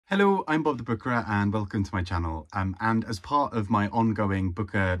Hello, I'm Bob the Booker and welcome to my channel. And as part of my ongoing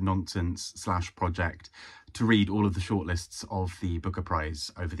Booker nonsense / project to read all of the shortlists of the Booker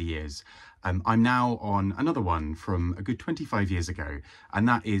Prize over the years, I'm now on another one from a good 25 years ago, and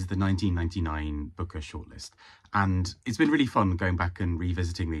that is the 1999 Booker shortlist. And it's been really fun going back and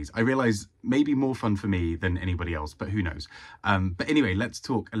revisiting these. I realise maybe more fun for me than anybody else, but who knows. But anyway, let's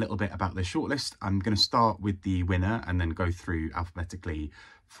talk a little bit about this shortlist. I'm going to start with the winner and then go through alphabetically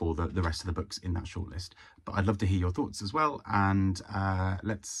for the rest of the books in that shortlist. But I'd love to hear your thoughts as well, and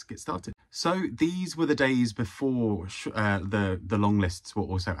let's get started. So these were the days before the long lists were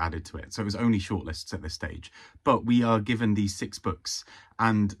also added to it, so it was only shortlists at this stage. But we are given these 6 books,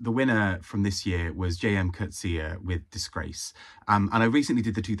 and the winner from this year was J.M. Coetzee with Disgrace. And I recently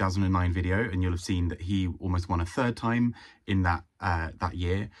did the 2009 video, and you'll have seen that he almost won a 3rd time in that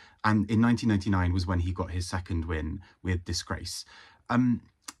year. And in 1999 was when he got his 2nd win with Disgrace.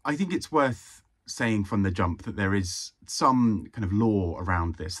 I think it's worth saying from the jump that there is some kind of law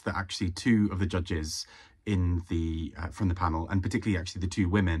around this, that actually 2 of the judges in the from the panel, and particularly actually the 2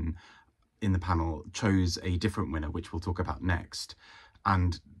 women in the panel, chose a different winner, which we'll talk about next.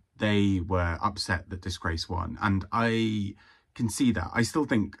 And they were upset that Disgrace won. And I can see that. I still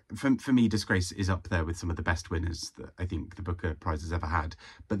think, for me, Disgrace is up there with some of the best winners that I think the Booker Prize has ever had.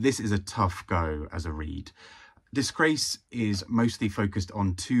 But this is a tough go as a read. Disgrace is mostly focused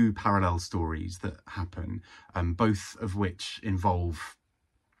on 2 parallel stories that happen, both of which involve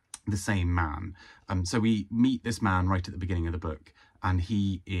the same man. So we meet this man right at the beginning of the book, and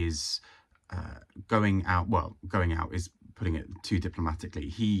he is going out is putting it too diplomatically.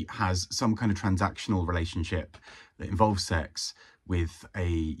 He has some kind of transactional relationship that involves sex with a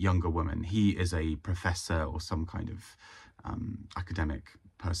younger woman. He is a professor or some kind of academic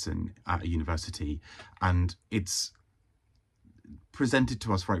person at a university, and it's presented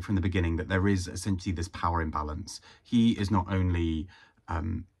to us right from the beginning that there is essentially this power imbalance. He is not only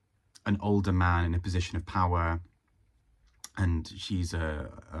an older man in a position of power, and she's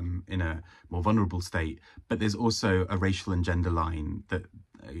in a more vulnerable state, but there's also a racial and gender line that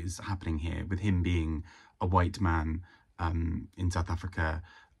is happening here, with him being a white man in South Africa,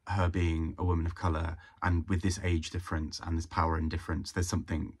 her being a woman of colour, and with this age difference and this power indifference, there's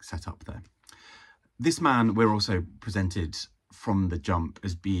something set up there. This man, we're also presented from the jump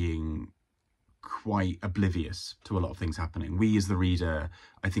as being quite oblivious to a lot of things happening. We as the reader,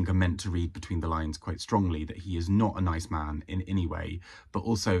 I think, are meant to read between the lines quite strongly that he is not a nice man in any way, but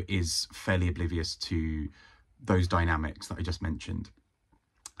also is fairly oblivious to those dynamics that I just mentioned.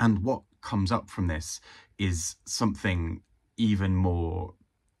 And what comes up from this is something even more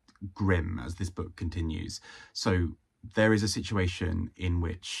grim as this book continues. So there is a situation in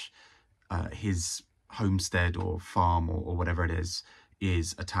which his homestead or farm or whatever it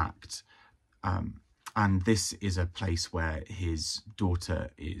is attacked, and this is a place where his daughter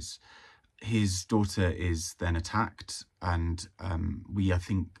is. His daughter is then attacked, and we, I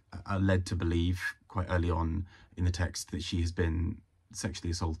think, are led to believe quite early on in the text that she has been sexually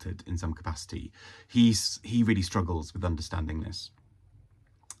assaulted in some capacity. He really struggles with understanding this.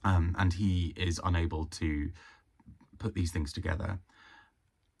 And he is unable to put these things together.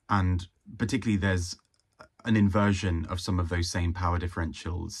 And particularly there's an inversion of some of those same power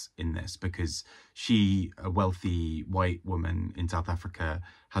differentials in this, because she, a wealthy white woman in South Africa,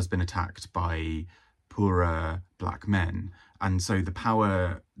 has been attacked by poorer black men. And so the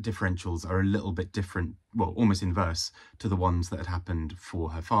power differentials are a little bit different, well, almost inverse to the ones that had happened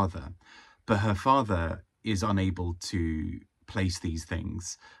for her father. But her father is unable to place these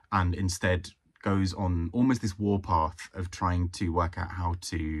things, and instead goes on almost this warpath of trying to work out how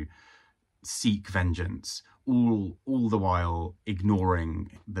to seek vengeance, all the while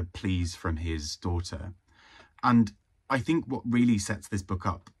ignoring the pleas from his daughter. And I think what really sets this book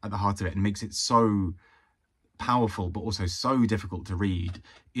up at the heart of it and makes it so powerful but also so difficult to read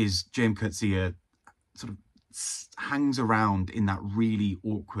is J.M. Coetzee sort of hangs around in that really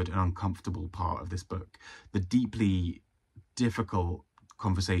awkward and uncomfortable part of this book, the deeply difficult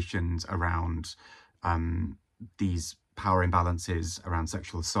conversations around these power imbalances, around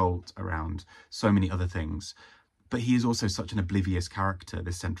sexual assault, around so many other things. But he is also such an oblivious character,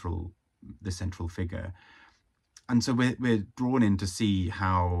 this central figure. And so we're drawn in to see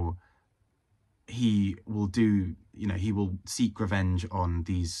how he will do, he will seek revenge on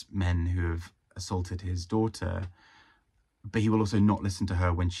these men who have assaulted his daughter, but he will also not listen to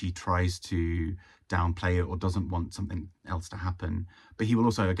her when she tries to downplay it or doesn't want something else to happen. But he will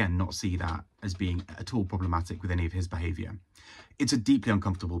also, again, not see that as being at all problematic with any of his behaviour. It's a deeply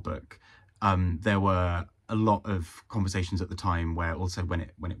uncomfortable book. There were a lot of conversations at the time where also when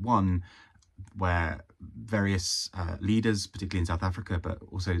it won, where various leaders, particularly in South Africa, but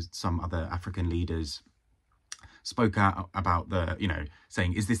also some other African leaders, spoke out about the,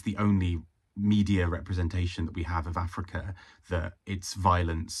 saying, is this the only media representation that we have of Africa, that it's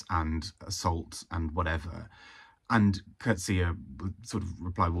violence and assault and whatever? And Coetzee sort of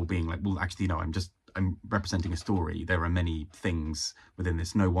replied, well, being like, well, actually, no, I'm representing a story. There are many things within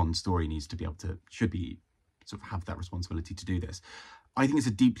this. No one story should be sort of have that responsibility to do this. I think it's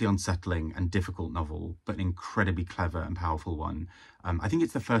a deeply unsettling and difficult novel, but an incredibly clever and powerful one. I think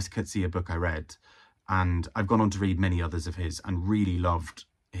it's the first Coetzee book I read, and I've gone on to read many others of his and really loved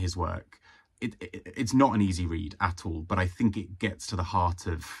his work. It's not an easy read at all, but I think it gets to the heart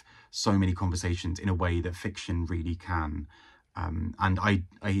of so many conversations in a way that fiction really can. And I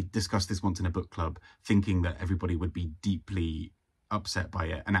discussed this once in a book club, thinking that everybody would be deeply upset by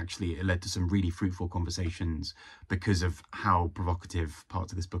it, and actually it led to some really fruitful conversations because of how provocative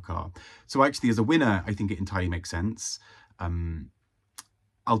parts of this book are. So actually, as a winner, I think it entirely makes sense.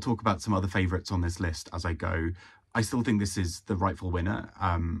 I'll talk about some other favourites on this list as I go. I still think this is the rightful winner,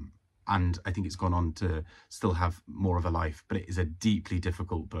 and I think it's gone on to still have more of a life, but it is a deeply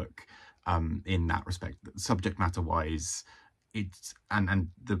difficult book in that respect. Subject matter wise, it's and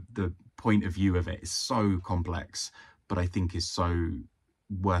the point of view of it is so complex, but I think is so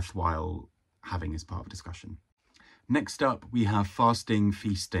worthwhile having as part of discussion. Next up, we have Fasting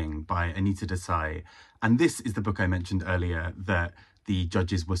Feasting by Anita Desai. And this is the book I mentioned earlier that the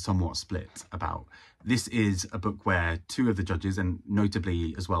judges were somewhat split about. This is a book where two of the judges, and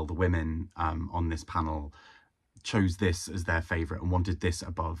notably as well the women on this panel, chose this as their favourite and wanted this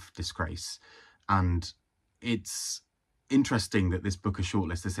above Disgrace. And it's interesting that this book, A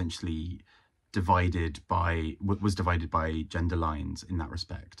Shortlist, essentially was divided by gender lines in that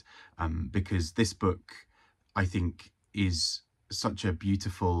respect, because this book, I think, is such a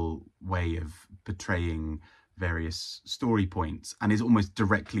beautiful way of portraying various story points and is almost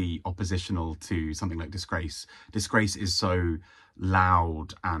directly oppositional to something like Disgrace. Disgrace is so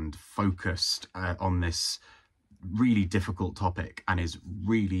loud and focused on this really difficult topic and is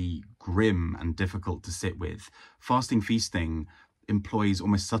really grim and difficult to sit with. Fasting Feasting employs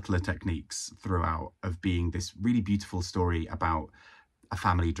almost subtler techniques throughout of being this really beautiful story about a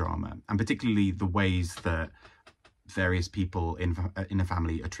family drama, and particularly the ways that various people in a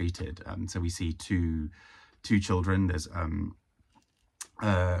family are treated. So we see two children. There's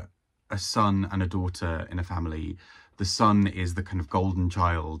a son and a daughter in a family. The son is the kind of golden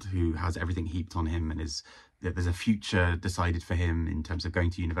child who has everything heaped on him and there's a future decided for him in terms of going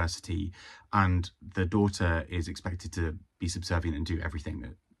to university, and the daughter is expected to be subservient and do everything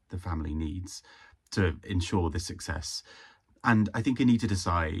that the family needs to ensure this success. And I think Anita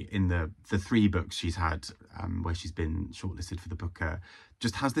Desai, in the three books she's had where she's been shortlisted for the Booker,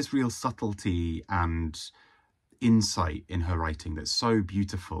 just has this real subtlety and insight in her writing that's so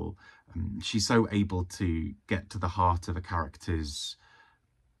beautiful. She's so able to get to the heart of a character's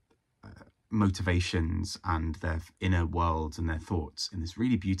motivations and their inner worlds and their thoughts in this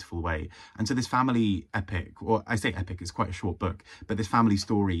really beautiful way. And so this family epic, or I say epic, it's quite a short book, but this family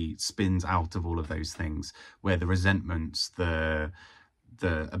story spins out of all of those things, where the resentments, the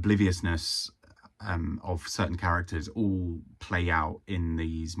obliviousness of certain characters all play out in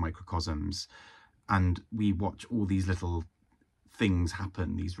these microcosms, and we watch all these little things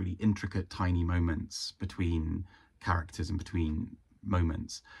happen, these really intricate tiny moments between characters and between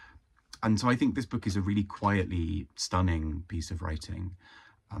moments. And so I think this book is a really quietly stunning piece of writing.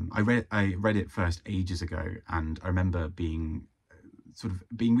 I read it first ages ago, and I remember being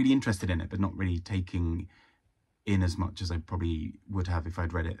really interested in it, but not really taking in as much as I probably would have if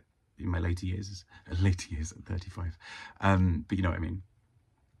I'd read it in my later years at 35. But you know what I mean.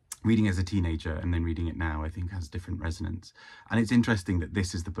 Reading it as a teenager and then reading it now, I think, has different resonance. And it's interesting that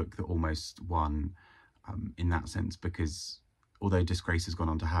this is the book that almost won in that sense, because although Disgrace has gone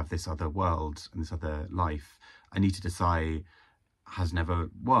on to have this other world and this other life, Anita Desai has never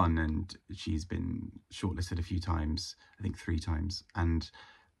won, and she's been shortlisted a few times, I think 3 times. And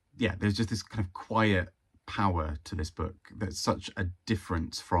yeah, there's just this kind of quiet power to this book that's such a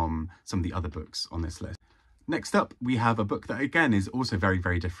difference from some of the other books on this list. Next up, we have a book that, again, is also very,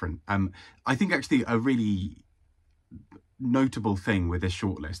 very different. I think actually a really notable thing with this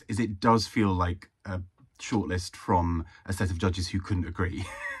shortlist is it does feel like a shortlist from a set of judges who couldn't agree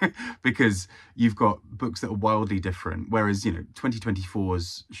because you've got books that are wildly different, whereas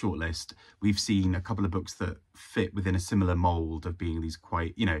 2024's shortlist, we've seen a couple of books that fit within a similar mold of being these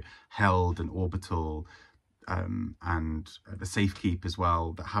quite Held and Orbital and The Safekeep as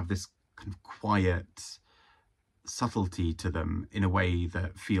well, that have this kind of quiet subtlety to them in a way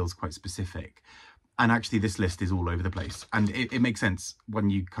that feels quite specific. And actually this list is all over the place, and it makes sense when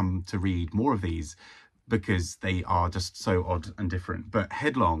you come to read more of these because they are just so odd and different. But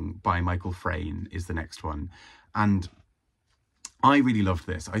Headlong by Michael Frayn is the next one, and I really loved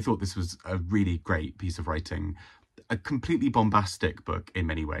this. I thought this was a really great piece of writing, a completely bombastic book in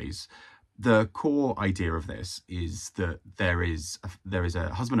many ways. The core idea of this is that there is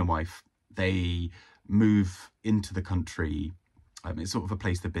a husband and wife. They move into the country. It's sort of a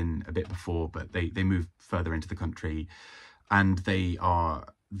place they've been a bit before, but they move further into the country, and they are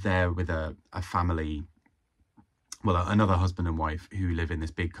there with a family, well, another husband and wife who live in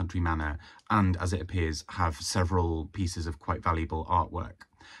this big country manor, and as it appears have several pieces of quite valuable artwork.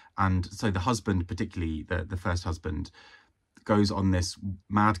 And so the husband, particularly the first husband, goes on this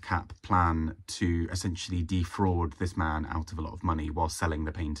madcap plan to essentially defraud this man out of a lot of money while selling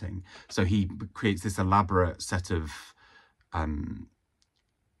the painting. So he creates this elaborate set of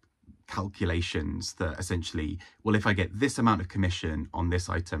calculations that essentially, well, if I get this amount of commission on this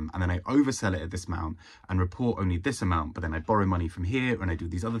item and then I oversell it at this amount and report only this amount, but then I borrow money from here and I do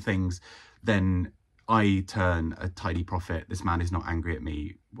these other things, then I turn a tidy profit. This man is not angry at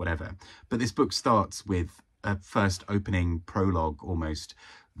me, whatever. But this book starts with a first opening prologue almost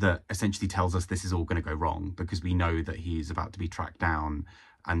that essentially tells us this is all going to go wrong because we know that he's about to be tracked down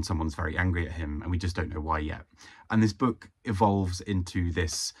and someone's very angry at him and we just don't know why yet. And this book evolves into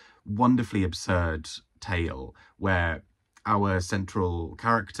this wonderfully absurd tale where our central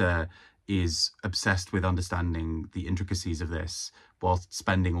character is obsessed with understanding the intricacies of this whilst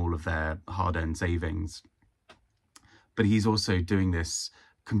spending all of their hard-earned savings. But he's also doing this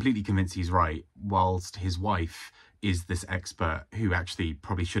completely convinced he's right, whilst his wife is this expert who actually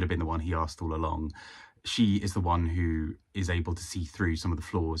probably should have been the one he asked all along. She is the one who is able to see through some of the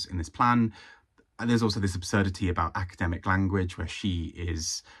flaws in this plan. And there's also this absurdity about academic language where she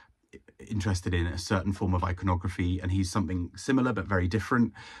is interested in a certain form of iconography and he's something similar but very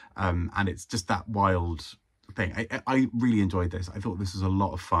different. And it's just that wild thing. I really enjoyed this. I thought this was a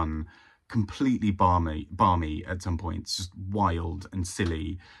lot of fun, completely balmy at some points, just wild and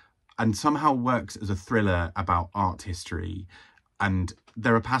silly, and somehow works as a thriller about art history. And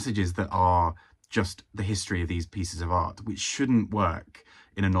there are passages that are just the history of these pieces of art, which shouldn't work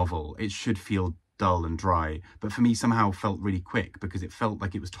in a novel. It should feel dull and dry, but for me somehow felt really quick because it felt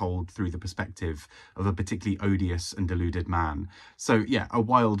like it was told through the perspective of a particularly odious and deluded man. So yeah, a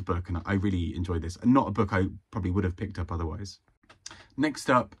wild book, and I really enjoyed this, and not a book I probably would have picked up otherwise. Next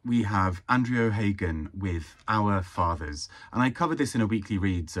up, we have Andrew O'Hagan with Our Fathers, and I covered this in a Weekly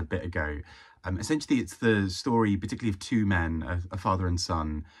Reads a bit ago. Essentially, it's the story, particularly of two men, a father and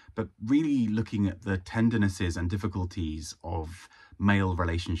son, but really looking at the tendernesses and difficulties of male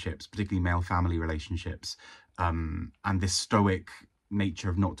relationships, particularly male family relationships, and this stoic nature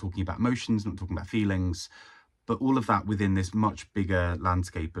of not talking about emotions, not talking about feelings, but all of that within this much bigger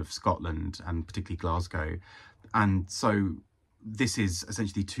landscape of Scotland and particularly Glasgow. And so this is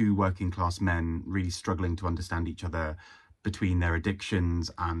essentially two working class men really struggling to understand each other between their addictions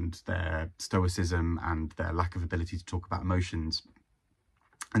and their stoicism and their lack of ability to talk about emotions.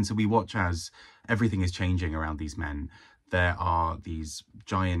 And so we watch as everything is changing around these men. There are these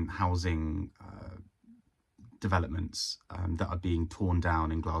giant housing developments that are being torn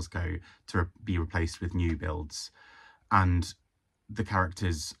down in Glasgow to be replaced with new builds. And the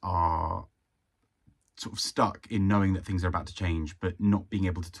characters are sort of stuck in knowing that things are about to change, but not being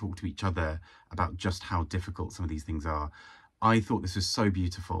able to talk to each other about just how difficult some of these things are. I thought this was so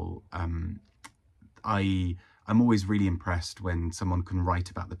beautiful. I'm always really impressed when someone can write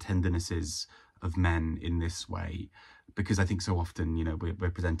about the tendernesses of men in this way, because I think so often, you know,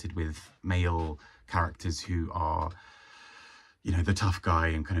 we're presented with male characters who are, you know, the tough guy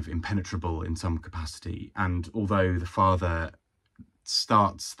and kind of impenetrable in some capacity. And although the father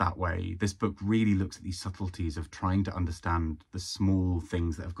starts that way, this book really looks at these subtleties of trying to understand the small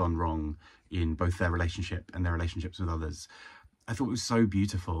things that have gone wrong in both their relationship and their relationships with others. I thought it was so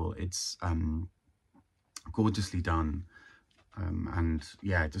beautiful. It's gorgeously done, and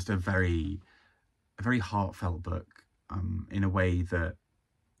yeah, just a very heartfelt book in a way that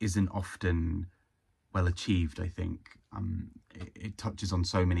isn't often well achieved. I think it touches on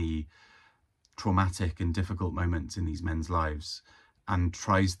so many traumatic and difficult moments in these men's lives and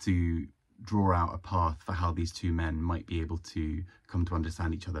tries to draw out a path for how these two men might be able to come to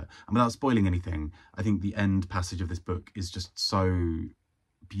understand each other. And without spoiling anything, I think the end passage of this book is just so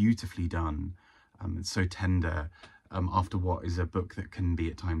beautifully done. It's so tender after what is a book that can be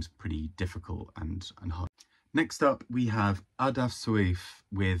at times pretty difficult and hard. Next up, we have Ahdaf Soueif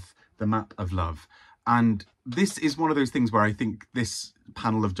with The Map of Love. And this is one of those things where I think this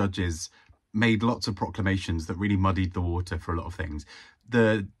panel of judges made lots of proclamations that really muddied the water for a lot of things.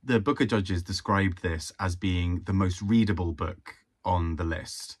 The Booker judges described this as being the most readable book on the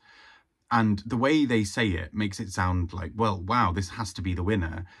list. And the way they say it makes it sound like, well, wow, this has to be the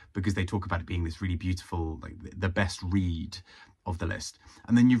winner, because they talk about it being this really beautiful, like the best read of the list.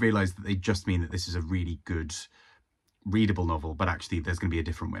 And then you realise that they just mean that this is a really good readable novel, but actually there's going to be a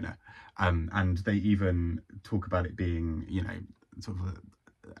different winner. And they even talk about it being, you know, sort of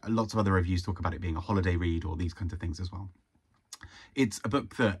lots of other reviews talk about it being a holiday read or these kinds of things as well. It's a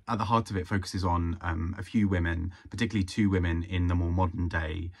book that at the heart of it focuses on a few women, particularly two women in the more modern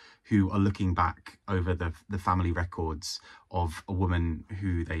day, who are looking back over the family records of a woman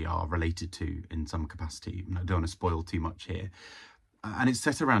who they are related to in some capacity. I don't want to spoil too much here. And it's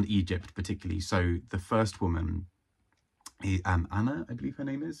set around Egypt particularly. So the first woman, Anna, I believe her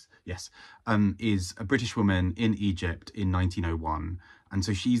name is, yes, is a British woman in Egypt in 1901. And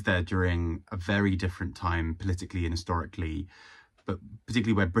so she's there during a very different time politically and historically, but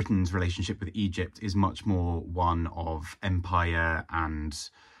particularly where Britain's relationship with Egypt is much more one of empire, and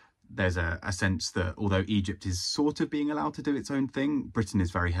there's a sense that although Egypt is sort of being allowed to do its own thing, Britain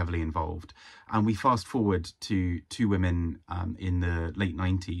is very heavily involved. And we fast forward to two women in the late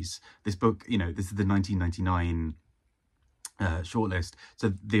 90s. This book, you know, this is the 1999 shortlist.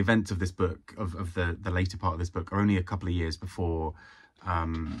 So the events of this book, of the later part of this book, are only a couple of years before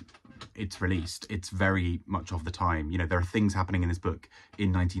it's released. It's very much of the time. You know, there are things happening in this book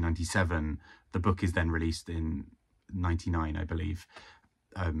in 1997. The book is then released in 99, I believe.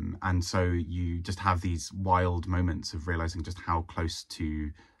 And so you just have these wild moments of realizing just how close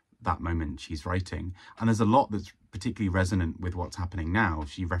to that moment she's writing. And there's a lot that's particularly resonant with what's happening now.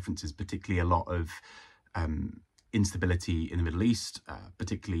 She references particularly a lot of instability in the Middle East,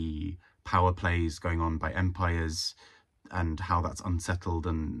 particularly power plays going on by empires, and how that's unsettled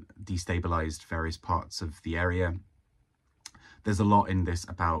and destabilized various parts of the area. There's a lot in this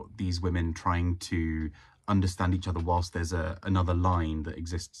about these women trying to understand each other whilst there's another line that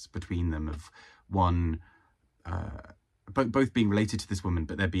exists between them, of one, both being related to this woman,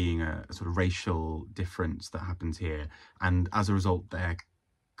 but there being a sort of racial difference that happens here. And as a result, their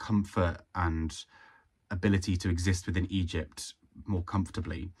comfort and ability to exist within Egypt more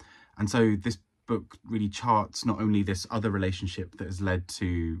comfortably. And so this book really charts not only this other relationship that has led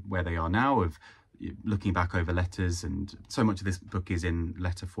to where they are now, of looking back over letters, and so much of this book is in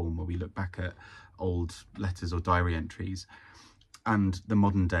letter form where we look back at old letters or diary entries, and the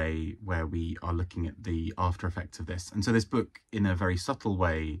modern day where we are looking at the after effects of this. And so this book, in a very subtle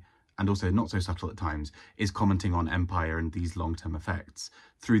way, and also not so subtle at times, is commenting on empire and these long-term effects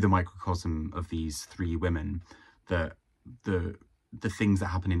through the microcosm of these three women. The things that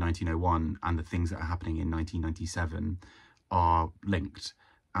happen in 1901 and the things that are happening in 1997 are linked,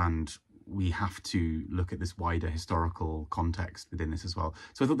 and we have to look at this wider historical context within this as well.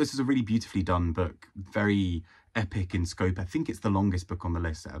 So I thought this is a really beautifully done book, very epic in scope. I think it's the longest book on the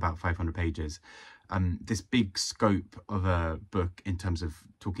list at about 500 pages. This big scope of a book in terms of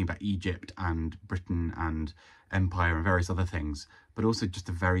talking about Egypt and Britain and empire and various other things, but also just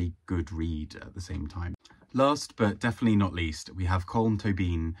a very good read at the same time. Last but definitely not least, we have Colm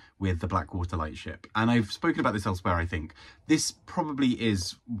Tóibín with the Blackwater Lightship. And I've spoken about this elsewhere, I think. This probably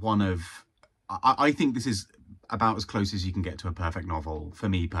is one of... I think this is about as close as you can get to a perfect novel, for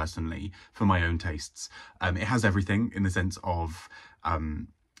me personally, for my own tastes. It has everything in the sense of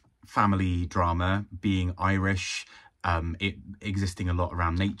family drama, being Irish, it existing a lot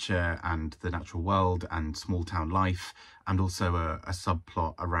around nature and the natural world and small town life, and also a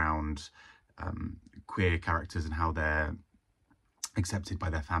subplot around queer characters and how they're accepted by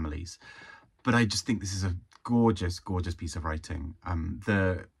their families. But I just think this is a gorgeous, gorgeous piece of writing.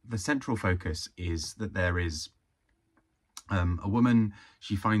 The central focus is that there is a woman.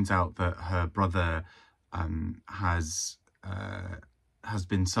 She finds out that her brother has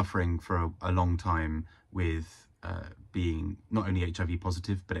been suffering for a long time with being not only HIV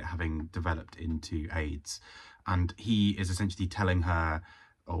positive, but it having developed into AIDS. And he is essentially telling her,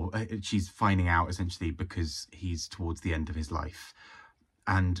 or she's finding out essentially because he's towards the end of his life.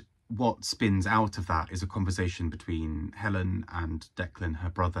 And what spins out of that is a conversation between Helen and Declan, her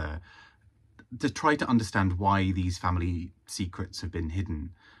brother, to try to understand why these family secrets have been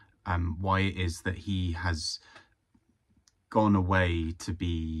hidden, why it is that he has gone away to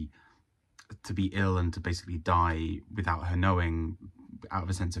be ill and to basically die without her knowing, out of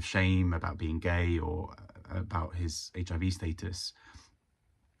a sense of shame about being gay or about his HIV status.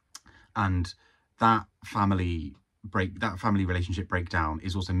 And that family family relationship breakdown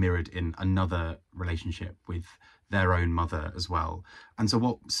is also mirrored in another relationship with their own mother as well. And so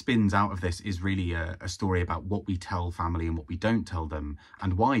what spins out of this is really a story about what we tell family and what we don't tell them,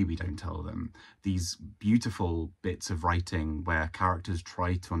 and why we don't tell them. These beautiful bits of writing where characters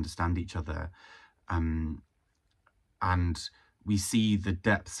try to understand each other, and we see the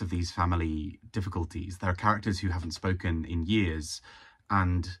depths of these family difficulties. There are characters who haven't spoken in years,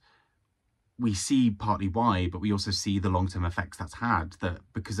 and we see partly why, but we also see the long-term effects that's had, that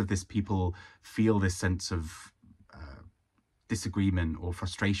because of this, people feel this sense of disagreement or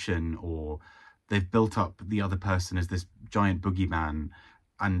frustration, or they've built up the other person as this giant boogeyman,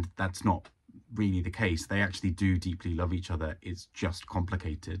 and that's not really the case. They actually do deeply love each other. It's just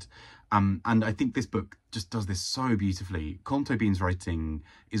complicated. And I think this book just does this so beautifully. Colm Tóibín's writing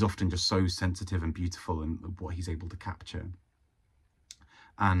is often just so sensitive and beautiful in what he's able to capture.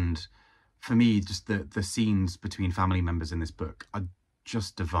 And for me, just the scenes between family members in this book are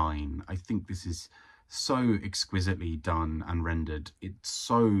just divine. I think this is so exquisitely done and rendered. It's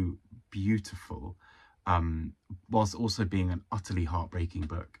so beautiful, whilst also being an utterly heartbreaking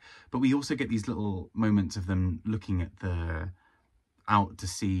book. But we also get these little moments of them looking at out to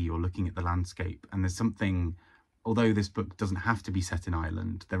sea, or looking at the landscape. And there's something, although this book doesn't have to be set in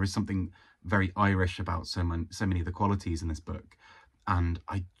Ireland, there is something very Irish about so many of the qualities in this book. And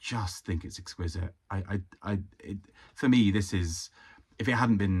I just think it's exquisite. For me, this is, if it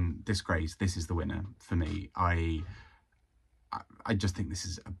hadn't been Disgrace, this is the winner for me. I just think this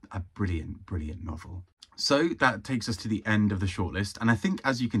is a brilliant, brilliant novel. So that takes us to the end of the shortlist. And I think,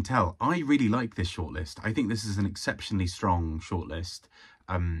 as you can tell, I really like this shortlist. I think this is an exceptionally strong shortlist.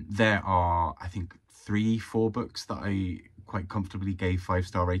 There are, I think, 3-4 books that I quite comfortably gave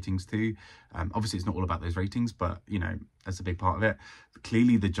 5-star ratings to. Obviously, it's not all about those ratings, but, you know, that's a big part of it.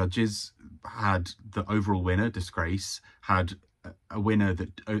 Clearly, the judges had the overall winner, Disgrace, had a winner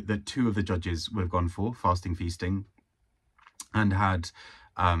that 2 of the judges would have gone for, Fasting Feasting, and had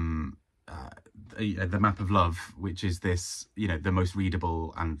The Map of Love, which is this, you know, the most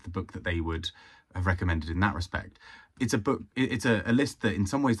readable and the book that they would have recommended in that respect. It's a book, it's a list that in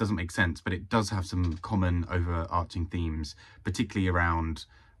some ways doesn't make sense, but it does have some common overarching themes, particularly around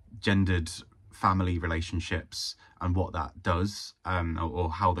gendered family relationships and what that does, or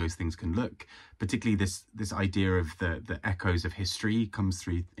how those things can look. Particularly this idea of the echoes of history comes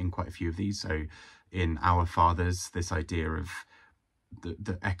through in quite a few of these. So in Our Fathers, this idea of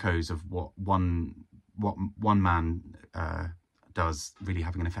the echoes of what one man does really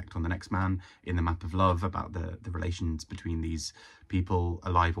having an effect on the next man. In The Map of Love, about the relations between these people,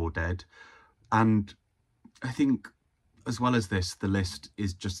 alive or dead. And I think, as well as this, the list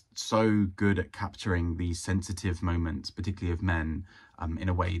is just so good at capturing these sensitive moments, particularly of men, in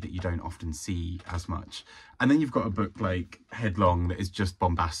a way that you don't often see as much. And then you've got a book like Headlong that is just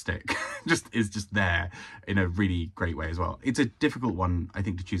bombastic, is just there in a really great way as well. It's a difficult one, I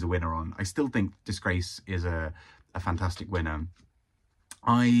think, to choose a winner on. I still think Disgrace is a fantastic winner.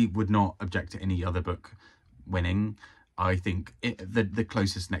 I would not object to any other book winning. I think the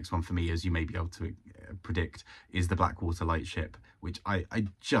closest next one for me, as you may be able to predict, is the Blackwater Lightship, which I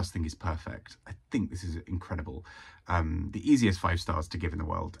just think is perfect. I think this is incredible. The easiest 5 stars to give in the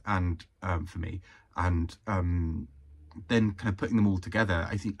world, and for me. And then kind of putting them all together,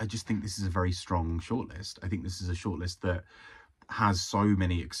 I just think this is a very strong shortlist. I think this is a shortlist that has so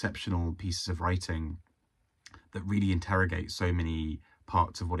many exceptional pieces of writing that really interrogate so many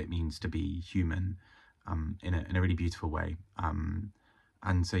parts of what it means to be human, in a really beautiful way.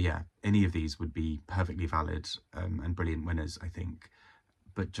 And so, yeah, any of these would be perfectly valid and brilliant winners, I think.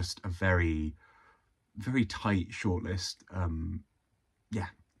 But just a very, very tight shortlist. Yeah,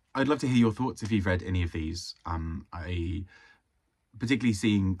 I'd love to hear your thoughts if you've read any of these. Particularly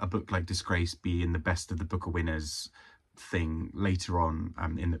seeing a book like Disgrace be in the best of the Booker winners thing later on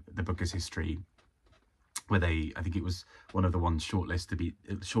in the Booker's history, where I think it was one of the ones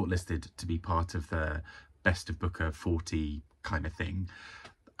shortlisted to be part of the best of Booker 40 kind of thing.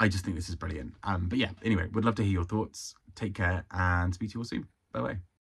 I just think this is brilliant. But yeah, anyway, would love to hear your thoughts. Take care and speak to you all soon. Bye bye.